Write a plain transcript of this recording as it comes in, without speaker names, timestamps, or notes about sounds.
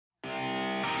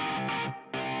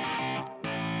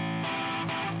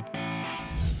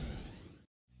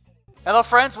Hello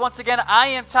friends, once again I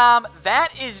am Tom, that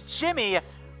is Jimmy.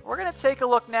 We're going to take a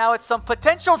look now at some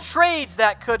potential trades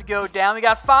that could go down. We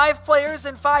got 5 players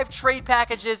and 5 trade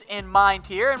packages in mind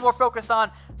here, and we'll focus on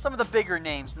some of the bigger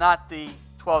names, not the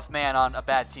 12th man on a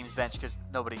bad team's bench because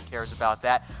nobody cares about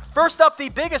that. First up, the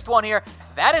biggest one here,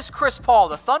 that is Chris Paul.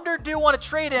 The Thunder do want to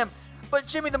trade him, but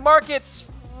Jimmy, the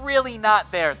market's really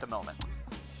not there at the moment.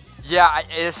 Yeah,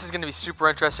 this is going to be super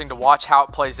interesting to watch how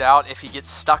it plays out if he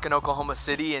gets stuck in Oklahoma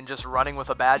City and just running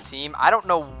with a bad team. I don't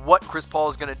know what Chris Paul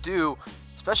is going to do,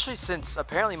 especially since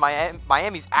apparently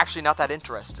Miami's actually not that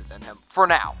interested in him for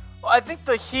now. Well, I think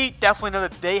the Heat definitely know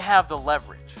that they have the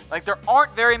leverage. Like, there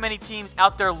aren't very many teams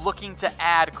out there looking to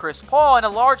add Chris Paul, and a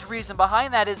large reason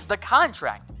behind that is the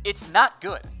contract. It's not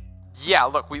good. Yeah,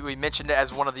 look, we mentioned it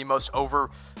as one of the most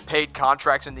overpaid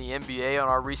contracts in the NBA on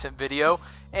our recent video,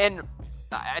 and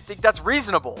I think that's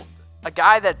reasonable. A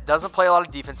guy that doesn't play a lot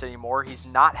of defense anymore, he's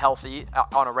not healthy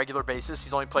on a regular basis.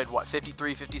 He's only played,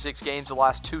 53, 56 games the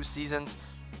last 2 seasons.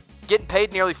 Getting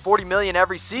paid nearly $40 million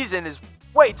every season is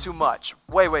way too much.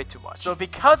 Way too much. So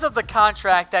because of the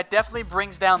contract, that definitely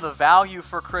brings down the value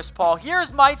for Chris Paul.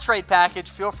 Here's my trade package.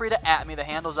 Feel free to @ me. The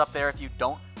handle's up there if you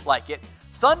don't like it.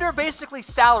 Thunder basically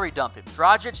salary dump him.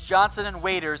 Dragic, Johnson, and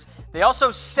Waiters. They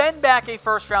also send back a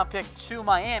first-round pick to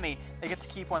Miami. They get to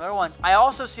keep one of their ones. I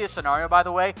also see a scenario, by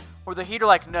the way, where the Heat are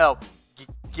like, no,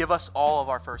 give us all of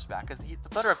our first back, because the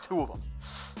Thunder have 2 of them.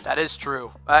 That is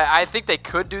true. I think they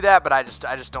could do that, but I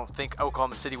just don't think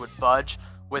Oklahoma City would budge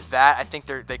with that. I think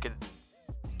they could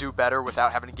do better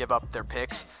without having to give up their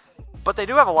picks. But they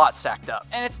do have a lot stacked up.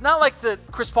 And it's not like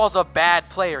Chris Paul's a bad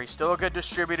player. He's still a good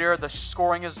distributor. The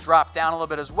scoring has dropped down a little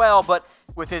bit as well, but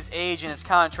with his age and his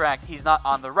contract, he's not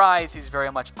on the rise. He's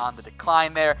very much on the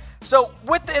decline there. So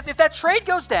if that trade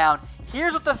goes down,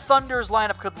 here's what the Thunder's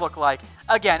lineup could look like.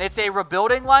 Again, it's a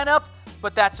rebuilding lineup,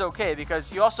 but that's okay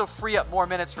because you also free up more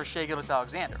minutes for Shai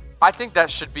Gilgeous-Alexander. I think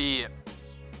that should be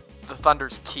the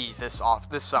Thunder's key this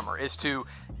summer, is to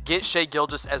get Shai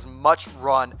Gilgeous as much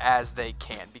run as they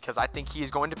can, because I think he is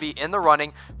going to be in the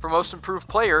running for most improved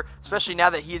player, especially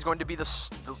now that he is going to be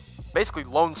the basically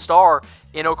lone star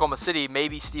in Oklahoma City,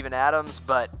 maybe Steven Adams,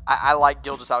 but I like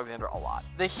Gilgeous-Alexander a lot.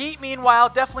 The Heat, meanwhile,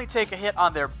 definitely take a hit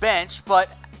on their bench,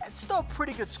 but it's still a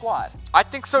pretty good squad. I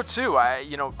think so too.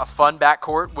 A fun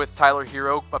backcourt with Tyler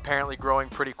Hero apparently growing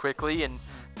pretty quickly, and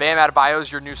Bam Adebayo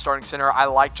is your new starting center. I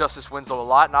like Justice Winslow a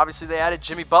lot, and obviously they added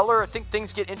Jimmy Butler. I think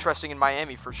things get interesting in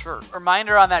Miami for sure.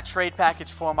 Reminder on that trade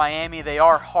package for Miami, they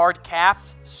are hard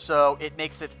capped, so it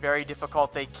makes it very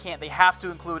difficult. They have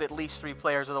to include at least 3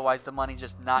 players, otherwise the money's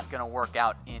just not going to work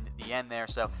out in the end there.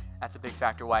 So that's a big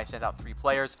factor why I sent out 3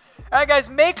 players. All right, guys,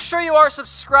 make sure you are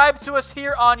subscribed to us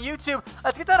here on YouTube.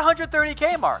 Let's get that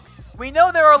 130K mark. We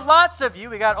know there are lots of you.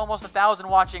 We got almost 1,000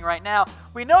 watching right now.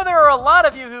 We know there are a lot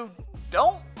of you who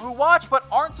watch but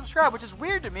aren't subscribed, which is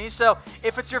weird to me. So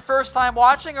if it's your first time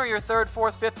watching or your 3rd,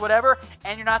 4th, 5th, whatever,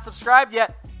 and you're not subscribed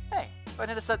yet, hey, go ahead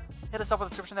and hit us up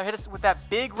with a subscription there. Hit us with that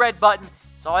big red button.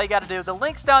 That's all you got to do. The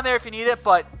link's down there if you need it,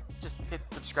 but just hit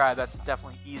subscribe. That's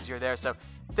definitely easier there. So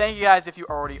thank you guys if you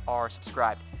already are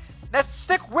subscribed. Let's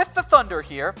stick with the Thunder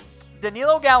here.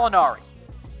 Danilo Gallinari,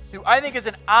 who I think is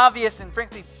an obvious and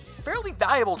frankly fairly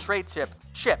valuable trade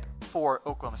chip for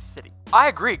Oklahoma City. I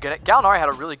agree. Gallinari had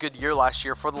a really good year last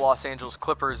year for the Los Angeles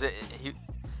Clippers.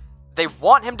 They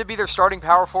want him to be their starting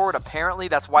power forward. Apparently,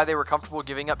 that's why they were comfortable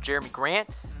giving up Jeremy Grant.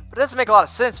 But it doesn't make a lot of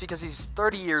sense because he's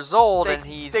 30 years old and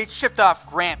they shipped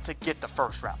off Grant to get the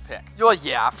first-round pick. Well,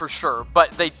 yeah, for sure.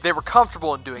 But they were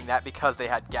comfortable in doing that because they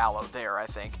had Gallo there, I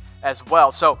think, as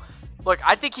well. So, look,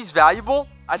 I think he's valuable.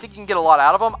 I think you can get a lot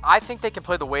out of him. I think they can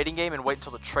play the waiting game and wait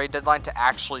until the trade deadline to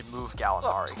actually move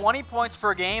Gallinari. Look, 20 points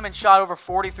per game and shot over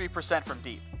 43% from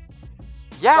deep.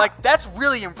 Yeah. Like, that's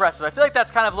really impressive. I feel like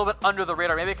that's kind of a little bit under the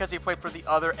radar, maybe because he played for the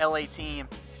other LA team,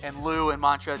 and Lou and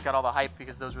Montrez got all the hype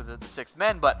because those were the 6th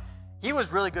men, but he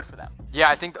was really good for them. Yeah,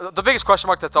 I think the biggest question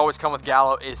mark that's always come with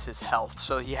Gallo is his health.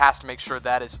 So he has to make sure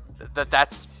that's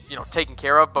taken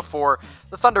care of before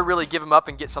the Thunder really give him up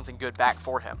and get something good back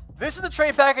for him. This is the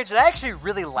trade package that I actually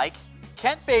really like.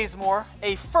 Kent Bazemore,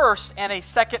 a 1st and a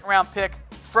 2nd-round pick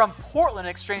from Portland in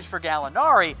exchange for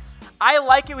Gallinari. I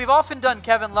like it. We've often done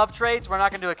Kevin Love trades. We're not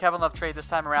going to do a Kevin Love trade this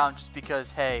time around just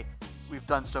because, hey, we've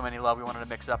done so many Love. We wanted to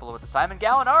mix it up a little bit this time. And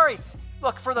Gallinari,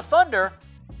 look, for the Thunder,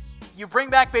 you bring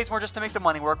back Bazemore just to make the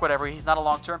money work, whatever. He's not a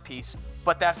long-term piece.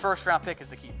 But that 1st-round pick is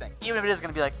the key thing, even if it is going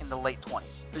to be like in the late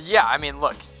 20s. Yeah, I mean,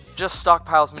 look, just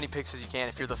stockpile as many picks as you can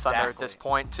if you're the Thunder at this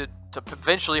point to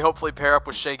eventually hopefully pair up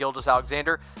with Shai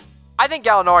Gilgeous-Alexander. I think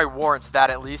Gallinari warrants that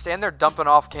at least, and they're dumping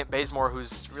off Kent Bazemore,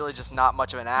 who's really just not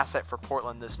much of an asset for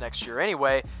Portland this next year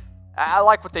anyway. I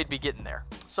like what they'd be getting there.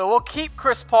 So we'll keep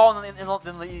Chris Paul in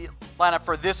the lineup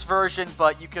for this version,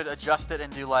 but you could adjust it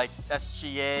and do like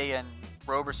SGA and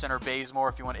Roberson or Bazemore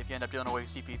if you end up dealing away with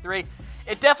CP3.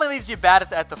 It definitely leaves you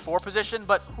bad at the 4 position,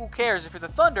 but who cares? If you're the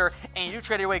Thunder and you do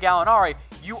trade away Gallinari,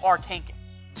 you are tanking.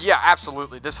 Yeah,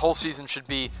 absolutely. This whole season should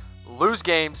be lose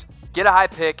games, get a high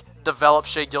pick, develop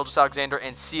Shai Gilgeous-Alexander,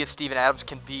 and see if Steven Adams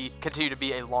can continue to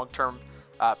be a long-term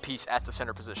piece at the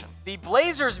center position. The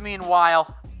Blazers,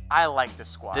 meanwhile, I like this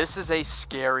squad. This is a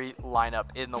scary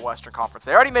lineup in the Western Conference.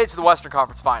 They already made it to the Western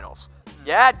Conference Finals.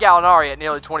 You had Gallinari at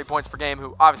nearly 20 points per game,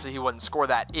 who obviously he wouldn't score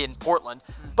that in Portland,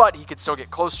 but he could still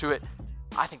get close to it.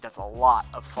 I think that's a lot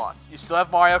of fun. You still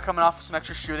have Mario coming off some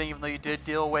extra shooting, even though you did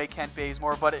deal away Kent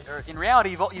Bazemore. But in reality,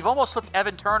 you've almost flipped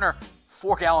Evan Turner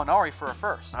for Gallinari for a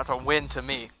first. That's a win to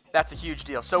me. That's a huge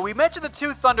deal. So we mentioned the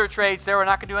 2 Thunder trades there. We're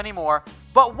not going to do any more.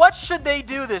 But what should they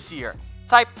do this year?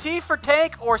 Type T for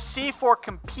tank or C for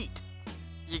compete?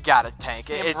 You got to tank.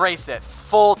 Embrace it.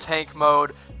 Full tank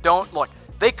mode. Don't look.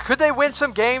 Could they win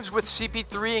some games with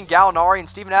CP3 and Gallinari and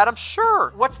Steven Adams?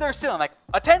 Sure. What's their ceiling? Like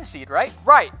a 10 seed, right?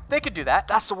 Right. They could do that.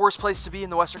 That's the worst place to be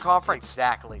in the Western Conference.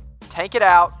 Exactly. Tank it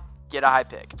out. Get a high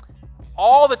pick.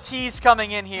 All the T's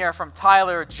coming in here from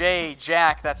Tyler, Jay,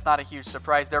 Jack. That's not a huge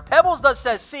surprise there. Pebbles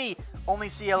says C. Only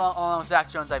C along Zach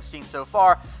Jones I've seen so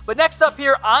far. But next up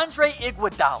here, Andre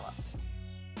Iguodala.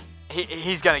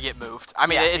 He's going to get moved. I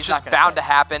mean, Yeah, it's just bound to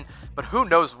happen, but who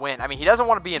knows when. I mean, he doesn't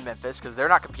want to be in Memphis because they're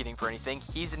not competing for anything.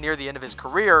 He's near the end of his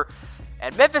career,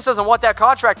 and Memphis doesn't want that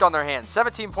contract on their hands.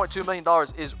 $17.2 million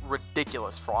is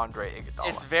ridiculous for Andre Iguodala.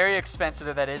 It's very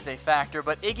expensive, that is a factor,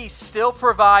 but Iggy still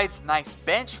provides nice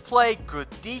bench play, good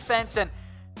defense, and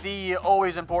the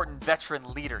always important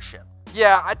veteran leadership.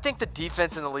 Yeah, I think the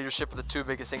defense and the leadership are the 2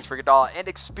 biggest things for Iguodala, and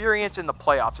experience in the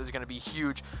playoffs is going to be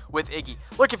huge with Iggy.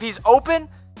 Look, if he's open,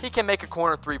 he can make a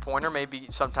corner 3-pointer, maybe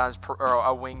sometimes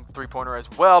a wing 3-pointer as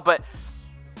well, but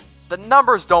the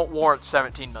numbers don't warrant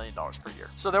 $17 million per year.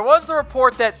 So there was the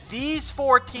report that these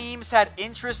 4 teams had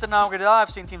interest in Iguodala. I've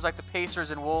seen teams like the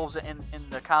Pacers and Wolves in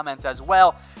the comments as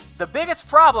well. The biggest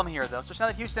problem here, though, especially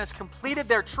now that Houston has completed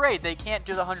their trade, they can't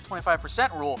do the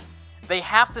 125% rule. They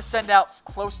have to send out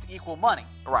close to equal money.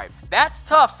 Right. That's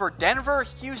tough for Denver,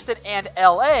 Houston, and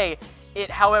LA.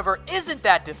 It, however, isn't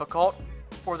that difficult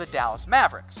for the Dallas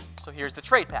Mavericks. So here's the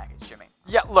trade package, Jimmy.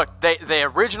 Yeah, look, they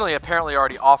originally apparently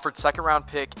already offered second-round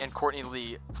pick and Courtney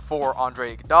Lee for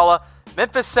Andre Iguodala.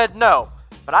 Memphis said no,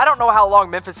 but I don't know how long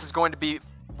Memphis is going to be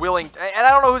willing, and I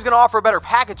don't know who's going to offer a better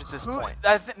package at this point.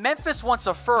 Memphis wants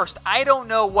a first. I don't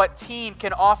know what team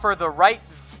can offer the right,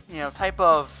 type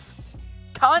of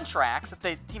contracts that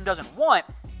the team doesn't want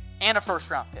and a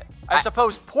first-round pick. I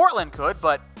suppose Portland could,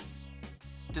 but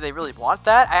do they really want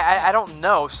that? I don't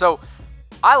know. So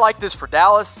I like this for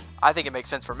Dallas. I think it makes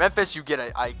sense for Memphis. You get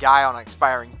a guy on an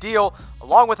expiring deal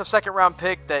along with a second-round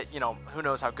pick that, who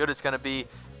knows how good it's going to be.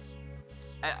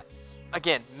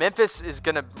 Again, Memphis is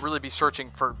going to really be searching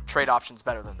for trade options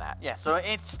better than that. Yeah, so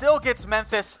it still gets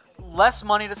Memphis less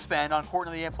money to spend on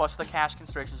Courtney Lee plus the cash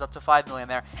considerations up to $5 million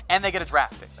there, and they get a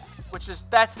draft pick back,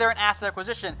 they're an asset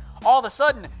acquisition. All of a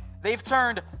sudden, they've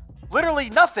turned literally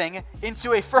nothing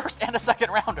into a first and a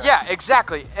second rounder. Yeah,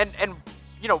 exactly. And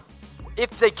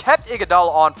if they kept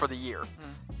Iguodala on for the year,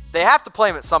 they have to play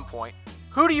him at some point.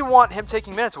 Who do you want him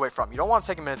taking minutes away from? You don't want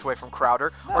him taking minutes away from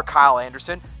Crowder or Kyle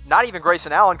Anderson, not even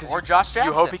Grayson Allen, because Josh Jackson.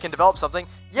 You hope he can develop something.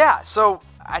 Yeah, so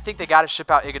I think they got to ship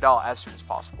out Iguodala as soon as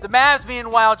possible. The Mavs,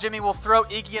 meanwhile, Jimmy, will throw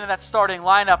Iggy into that starting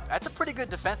lineup. That's a pretty good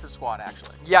defensive squad,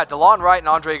 actually. Yeah, DeLon Wright and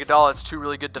Andre Iguodala, it's 2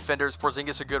 really good defenders.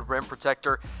 Porzingis, a good rim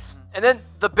protector. And then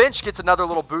the bench gets another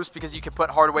little boost because you can put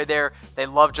Hardaway there. They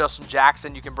love Justin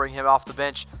Jackson. You can bring him off the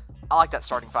bench. I like that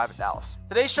starting 5 at Dallas.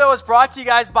 Today's show is brought to you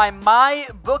guys by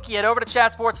MyBookie. Head over to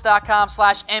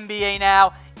chatsports.com/NBA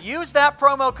now. Use that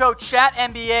promo code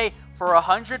ChatNBA for a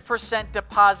 100%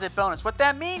 deposit bonus. What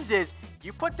that means is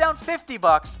you put down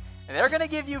 $50 and they're going to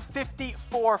give you 50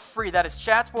 for free. That is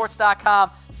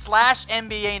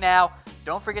chatsports.com/NBA now.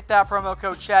 Don't forget that promo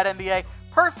code ChatNBA.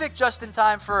 Perfect just in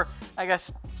time for, I guess,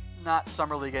 not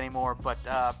Summer League anymore, but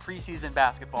preseason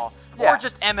basketball. Yeah. Or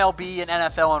just MLB and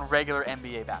NFL and regular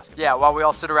NBA basketball. Yeah, while we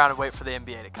all sit around and wait for the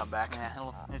NBA to come back. Yeah, it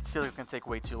feels like it's going to take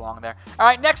way too long there. All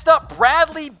right, next up,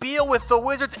 Bradley Beal with the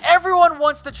Wizards. Everyone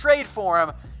wants to trade for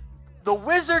him. The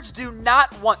Wizards do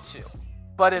not want to.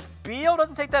 But if Beal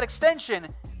doesn't take that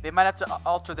extension, they might have to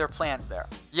alter their plans there.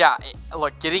 Yeah,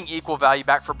 look, getting equal value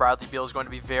back for Bradley Beal is going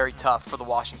to be very tough for the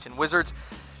Washington Wizards,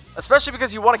 especially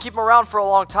because you want to keep him around for a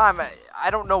long time. I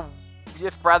don't know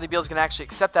if Bradley Beal is going to actually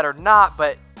accept that or not,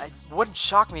 but it wouldn't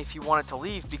shock me if he wanted to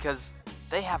leave because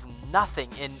They have nothing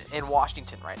in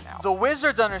Washington right now. The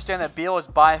Wizards understand that Beal is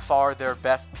by far their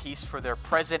best piece for their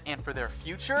present and for their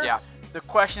future. Yeah. The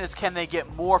question is, can they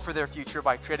get more for their future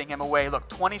by trading him away? Look,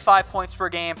 25 points per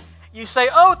game. You say,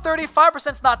 oh,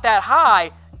 35% is not that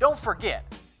high. Don't forget,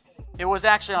 it was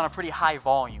actually on a pretty high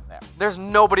volume there. There's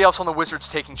nobody else on the Wizards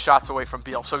taking shots away from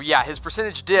Beal. So, yeah, his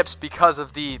percentage dips because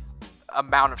of the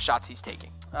amount of shots he's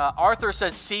taking. Arthur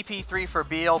says CP3 for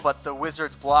Beal, but the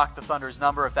Wizards blocked the Thunder's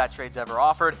number if that trade's ever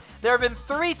offered. There have been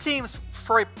 3 teams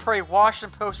per a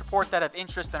Washington Post report that have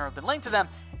interest and have been linked to them.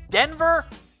 Denver,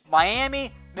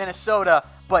 Miami, Minnesota.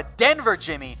 But Denver,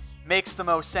 Jimmy, makes the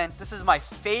most sense. This is my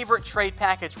favorite trade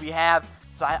package we have.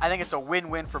 So I think it's a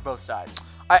win-win for both sides.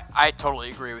 I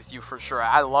totally agree with you for sure.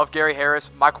 I love Gary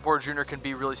Harris. Michael Porter Jr. can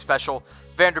be really special.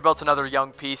 Vanderbilt's another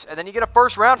young piece. And then you get a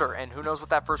first rounder. And who knows what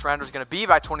that first rounder is going to be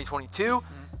by 2022.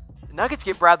 The Nuggets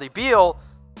get Bradley Beal.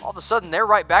 All of a sudden, they're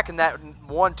right back in that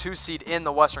 1-2 seed in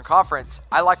the Western Conference.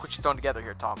 I like what you've thrown together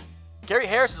here, Tom. Gary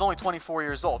Harris is only 24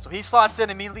 years old. So he slots in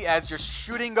immediately as your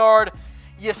shooting guard.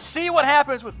 You see what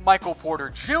happens with Michael Porter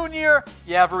Jr.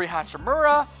 You have Rui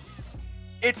Hachimura.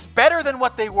 It's better than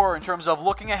what they were in terms of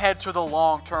looking ahead to the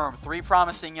long term. 3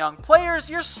 promising young players.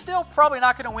 You're still probably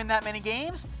not going to win that many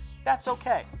games. That's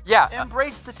okay. Yeah.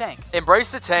 Embrace the tank.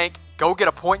 Embrace the tank. Go get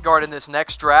a point guard in this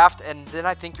next draft, and then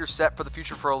I think you're set for the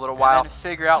future for a little while. And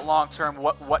figure out long term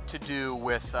what to do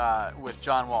with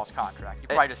John Wall's contract. You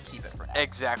probably just keep it for now.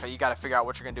 Exactly. You got to figure out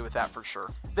what you're going to do with that for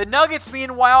sure. The Nuggets,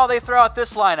 meanwhile, they throw out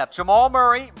this lineup: Jamal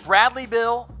Murray, Bradley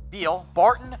Beal,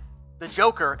 Barton, the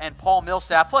Joker, and Paul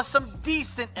Millsap, plus some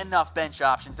decent enough bench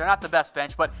options. They're not the best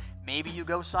bench, but maybe you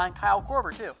go sign Kyle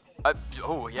Korver too. I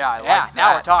like that.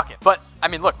 Now we're talking. But, I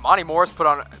mean, look, Monty Morris put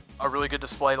on a really good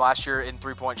display last year in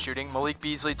three-point shooting. Malik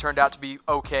Beasley turned out to be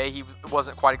okay. He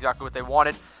wasn't quite exactly what they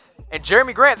wanted. And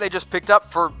Jeremy Grant they just picked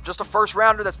up for just a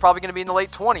first-rounder that's probably going to be in the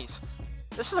late 20s.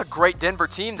 This is a great Denver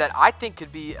team that I think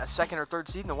could be a 2nd or 3rd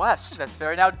seed in the West. That's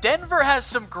fair. Now, Denver has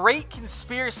some great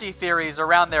conspiracy theories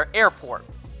around their airport.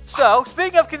 So,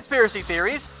 speaking of conspiracy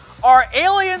theories, are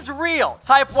aliens real?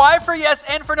 Type Y for yes,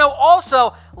 N for no.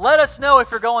 Also, let us know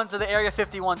if you're going to the Area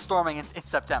 51 storming in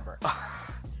September.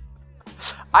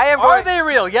 Are they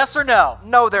real? Yes or no?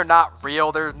 No, they're not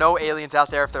real. There's no aliens out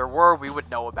there. If there were, we would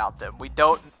know about them. We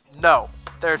don't know.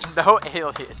 There's no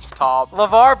aliens, Tom.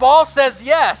 LeVar Ball says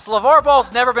yes. LeVar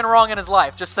Ball's never been wrong in his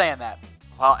life. Just saying that.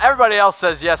 Well, everybody else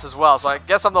says yes as well, so I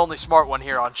guess I'm the only smart one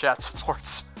here on Chat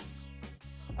Sports.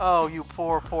 Oh, you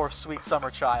poor, poor, sweet summer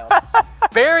child.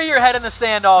 Bury your head in the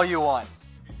sand all you want.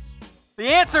 The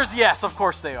answer is yes, of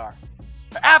course they are.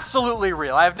 They're absolutely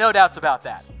real. I have no doubts about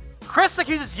that. Chris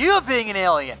accuses you of being an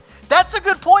alien. That's a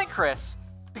good point, Chris.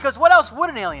 Because what else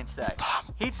would an alien say? Tom,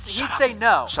 he'd say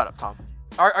no. Shut up, Tom.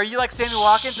 Are you like Sammy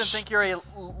Watkins and think you're a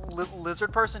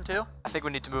lizard person too? I think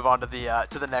we need to move on to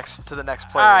the next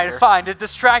player. All right, here. fine. To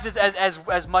distract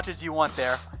as much as you want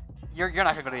there. You're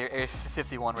not going to go to your Area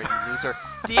 51 rating, loser.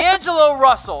 D'Angelo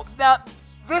Russell. Now,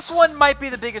 this one might be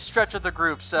the biggest stretch of the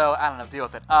group, so I don't know, deal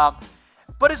with it.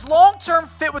 But his long-term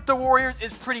fit with the Warriors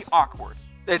is pretty awkward.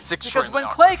 It's extremely Because when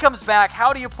awkward. Klay comes back,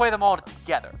 how do you play them all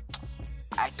together?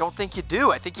 I don't think you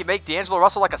do. I think you make D'Angelo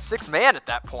Russell like a 6th man at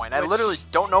that point. I literally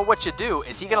don't know what you do.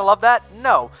 Is he going to love that?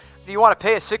 No. Do you want to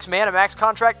pay a 6th man a max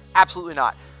contract? Absolutely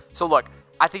not. So, look,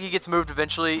 I think he gets moved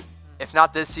eventually. If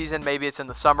not this season, maybe it's in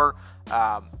the summer.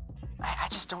 I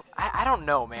just don't – I don't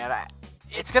know, man.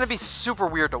 It's going to be super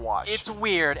weird to watch. It's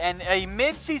weird. And a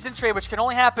mid-season trade, which can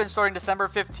only happen starting December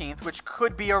 15th, which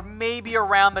could be or maybe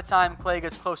around the time Klay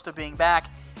gets close to being back,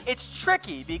 it's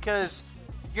tricky because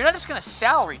you're not just going to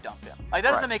salary dump him. Like,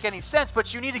 that doesn't make any sense,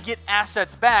 but you need to get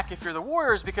assets back if you're the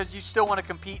Warriors because you still want to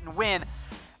compete and win.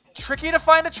 Tricky to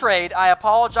find a trade. I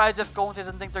apologize if Golden State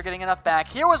doesn't think they're getting enough back.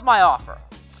 Here was my offer.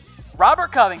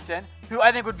 Robert Covington, who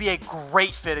I think would be a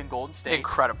great fit in Golden State.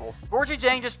 Incredible. Gorgie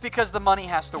Jang, just because the money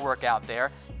has to work out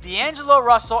there. D'Angelo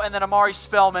Russell, and then Amari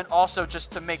Spellman, also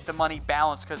just to make the money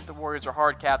balance because the Warriors are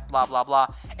hard capped, blah, blah, blah.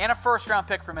 And a first-round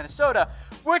pick for Minnesota,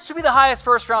 which would be the highest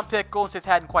first-round pick Golden State's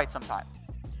had in quite some time.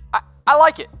 I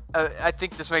like it. I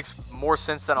think this makes more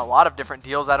sense than a lot of different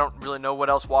deals. I don't really know what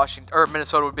else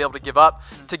Minnesota would be able to give up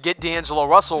to get D'Angelo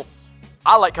Russell.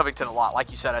 I like Covington a lot.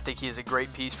 Like you said, I think he is a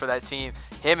great piece for that team.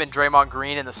 Him and Draymond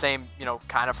Green in the same,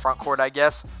 kind of front court, I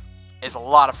guess, is a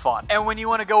lot of fun. And when you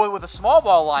want to go with a small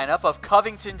ball lineup of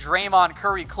Covington, Draymond,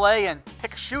 Curry, Klay, and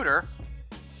pick a shooter,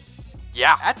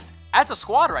 yeah, that's a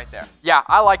squad right there. Yeah,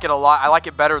 I like it a lot. I like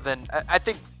it better than I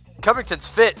think Covington's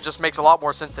fit just makes a lot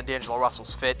more sense than D'Angelo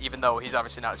Russell's fit, even though he's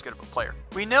obviously not as good of a player.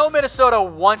 We know Minnesota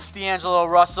wants D'Angelo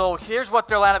Russell. Here's what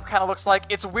their lineup kind of looks like.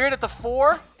 It's weird at the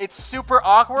 4. It's super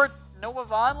awkward. Noah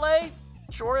Vonleh,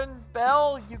 Jordan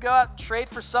Bell, you go out and trade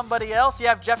for somebody else. You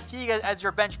have Jeff Teague as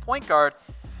your bench point guard.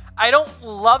 I don't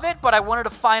love it, but I wanted to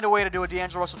find a way to do a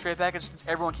D'Angelo Russell trade package since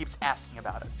everyone keeps asking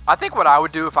about it. I think what I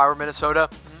would do if I were Minnesota,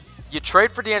 you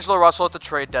trade for D'Angelo Russell at the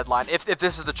trade deadline. If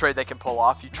this is the trade they can pull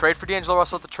off, you trade for D'Angelo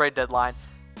Russell at the trade deadline.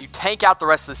 You tank out the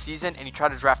rest of the season, and you try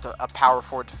to draft a power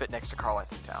forward to fit next to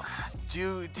Karl-Anthony Towns.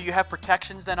 Do you have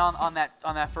protections then on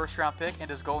that first round pick, and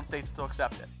does Golden State still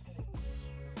accept it?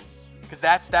 Because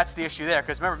that's the issue there.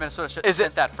 Because remember, Minnesota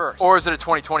sent that first. Or is it a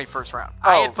 2020 first round?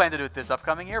 I had planned to do it this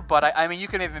upcoming year, but I mean, you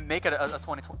can even make it a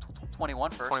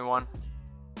 2021 first. 21.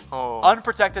 Oh.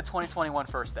 Unprotected 2021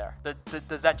 first there.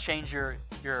 Does that change your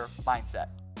mindset?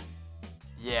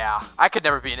 Yeah, I could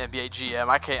never be an NBA GM.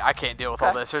 I can't deal with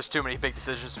all this. There's too many big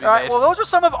decisions to be made. All right, made. well, those are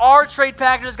some of our trade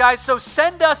packages, guys. So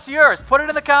send us yours. Put it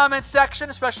in the comments section,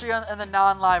 especially in the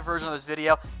non-live version of this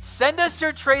video. Send us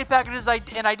your trade packages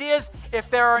and ideas.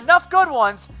 If there are enough good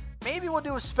ones, maybe we'll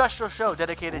do a special show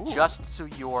dedicated just to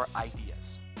your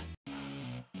ideas.